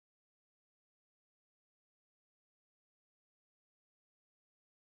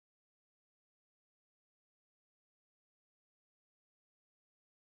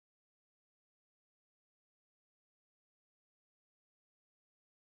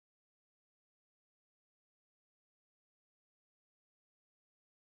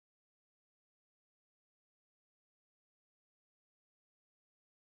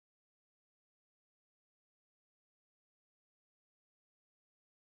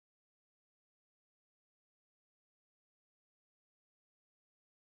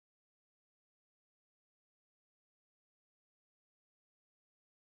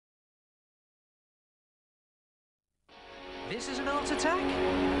This is an art attack.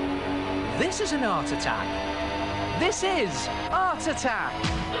 This is an art attack. This is Art Attack.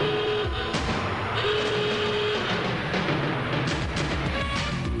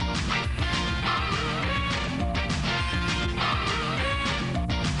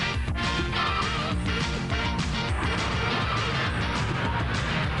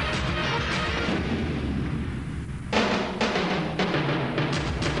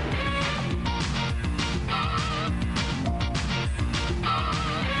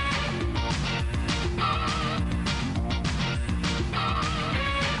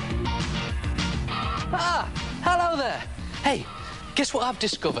 Hello there. Hey, guess what I've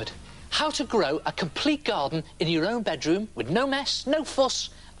discovered? How to grow a complete garden in your own bedroom with no mess, no fuss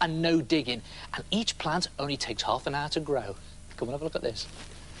and no digging. And each plant only takes half an hour to grow. Come and have a look at this.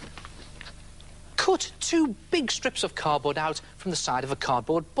 Cut 2 big strips of cardboard out from the side of a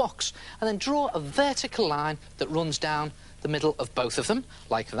cardboard box and then draw a vertical line that runs down the middle of both of them,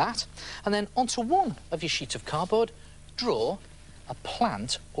 like that. And then onto one of your sheets of cardboard, draw a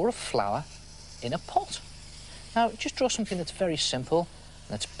plant or a flower in a pot. Now, just draw something that's very simple,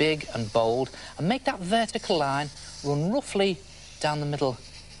 that's big and bold, and make that vertical line run roughly down the middle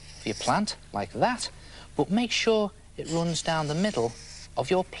of your plant, like that, but make sure it runs down the middle of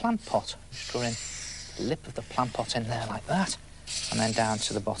your plant pot. Just draw in the lip of the plant pot in there, like that, and then down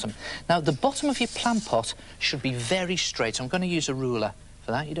to the bottom. Now, the bottom of your plant pot should be very straight. I'm going to use a ruler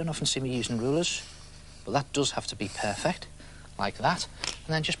for that. You don't often see me using rulers, but that does have to be perfect, like that.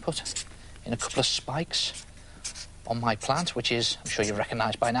 And then just put in a couple of spikes on my plant, which is, I'm sure you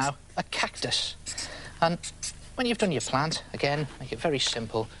recognise by now, a cactus. And when you've done your plant, again, make it very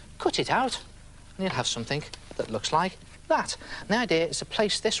simple, cut it out, and you'll have something that looks like that. And the idea is to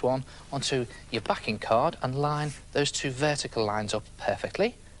place this one onto your backing card and line those 2 vertical lines up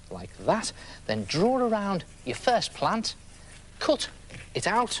perfectly, like that. Then draw around your first plant, cut it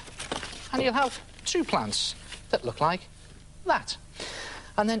out, and you'll have 2 plants that look like that.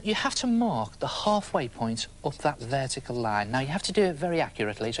 And then you have to mark the halfway point up that vertical line. Now, you have to do it very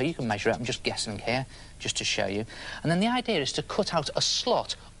accurately, so you can measure it. I'm just guessing here, just to show you. And then the idea is to cut out a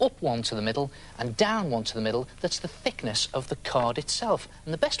slot, up one to the middle and down one to the middle, that's the thickness of the card itself.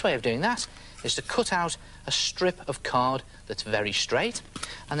 And the best way of doing that is to cut out a strip of card that's very straight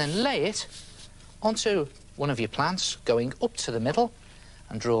and then lay it onto one of your plants, going up to the middle,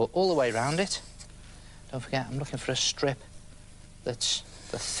 and draw all the way around it. Don't forget, I'm looking for a strip that's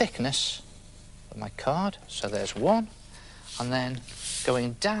the thickness of my card. So there's one, and then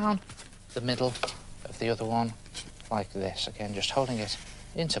going down the middle of the other one like this. Again, just holding it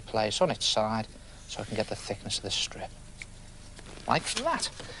into place on its side so I can get the thickness of the strip, like that.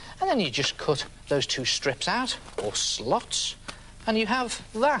 And then you just cut those 2 strips out, or slots, and you have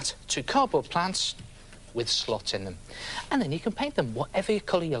that, 2 cardboard plants with slots in them. And then you can paint them whatever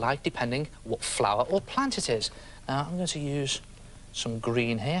colour you like, depending what flower or plant it is. Now, I'm going to use some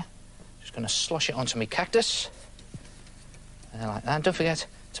green here. Just going to slosh it onto my cactus. And like that. And don't forget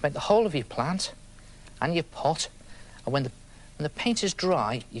to make the whole of your plant and your pot. And when the paint is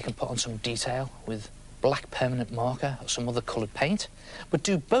dry, you can put on some detail with black permanent marker or some other coloured paint. But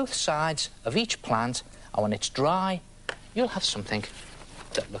do both sides of each plant, and when it's dry, you'll have something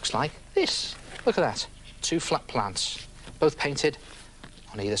that looks like this. Look at that. 2 flat plants, both painted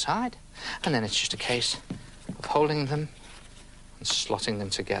on either side. And then it's just a case of holding them and slotting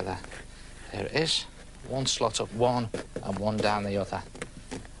them together. There it is. 1 slot up one and 1 down the other.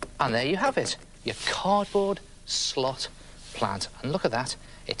 And there you have it, your cardboard slot plant. And look at that,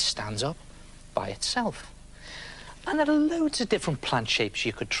 it stands up by itself. And there are loads of different plant shapes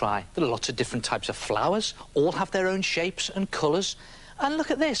you could try. There are lots of different types of flowers, all have their own shapes and colours. And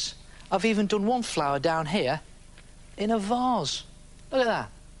look at this, I've even done one flower down here in a vase. Look at that.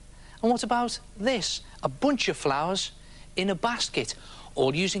 And what about this? A bunch of flowers in a basket,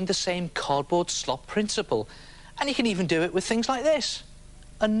 all using the same cardboard slot principle. And you can even do it with things like this,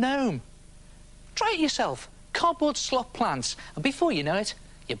 a gnome. Try it yourself, cardboard slot plants, and before you know it,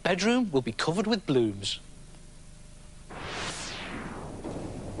 your bedroom will be covered with blooms.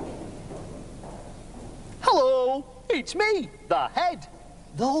 Hello, it's me, the head.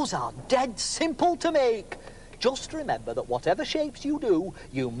 Those are dead simple to make. Just remember that whatever shapes you do,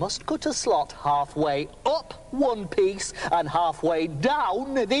 you must cut a slot halfway up one piece and halfway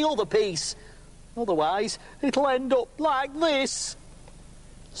down the other piece. Otherwise, it'll end up like this.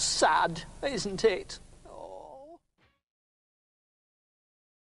 Sad, isn't it?